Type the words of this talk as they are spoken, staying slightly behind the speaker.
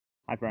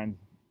Hi, friends.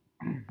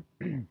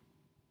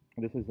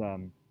 This is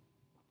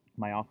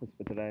my office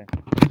for today.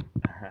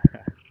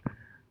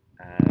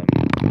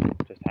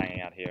 Just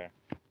hanging out here,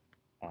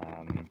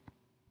 um,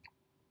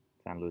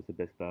 San Luis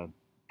Obispo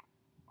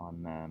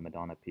on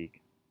Madonna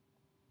Peak.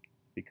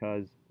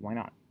 Because why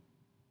not?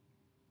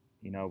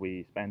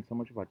 We spend so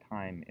much of our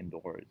time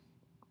indoors,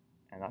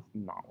 and that's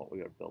not what we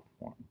were built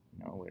for.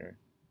 We're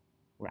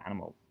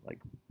animals. Like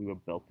we were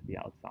built to be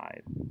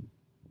outside,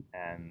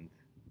 and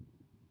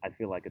I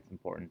feel like it's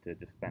important to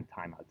just spend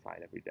time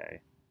outside every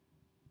day.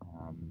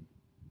 Um,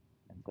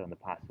 and so in the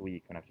past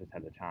week, when I've just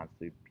had the chance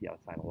to be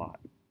outside a lot,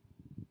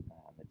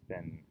 it's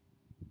been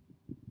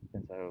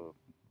so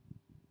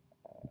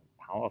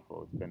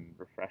powerful. It's been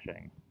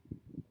refreshing.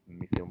 It's made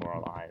me feel more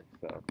alive.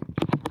 So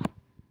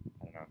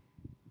I don't know.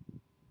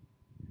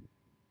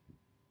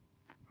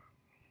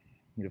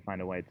 I need to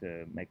find a way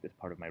to make this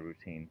part of my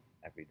routine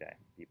every day.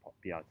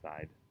 Be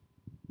outside.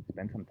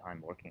 Spend some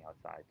time working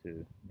outside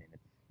too. I mean,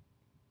 it's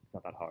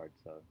not that hard.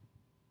 So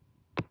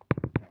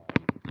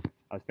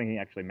I was thinking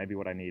actually maybe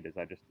what I need is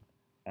I just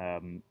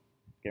um,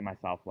 get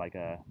myself like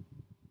a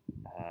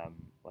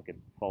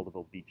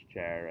foldable beach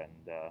chair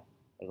and a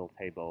little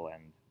table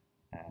and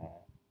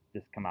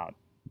just come out,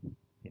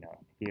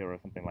 here or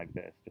something like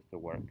this just to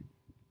work,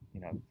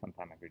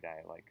 sometime every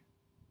day. Like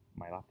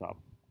my laptop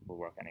will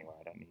work anywhere.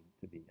 I don't need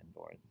to be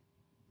indoors.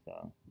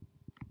 So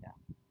yeah.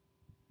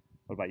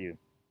 What about you?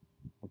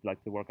 Would you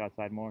like to work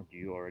outside more? Do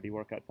you already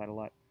work outside a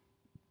lot?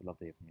 I'd love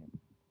to hear from you.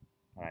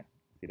 All right.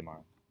 See you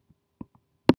tomorrow.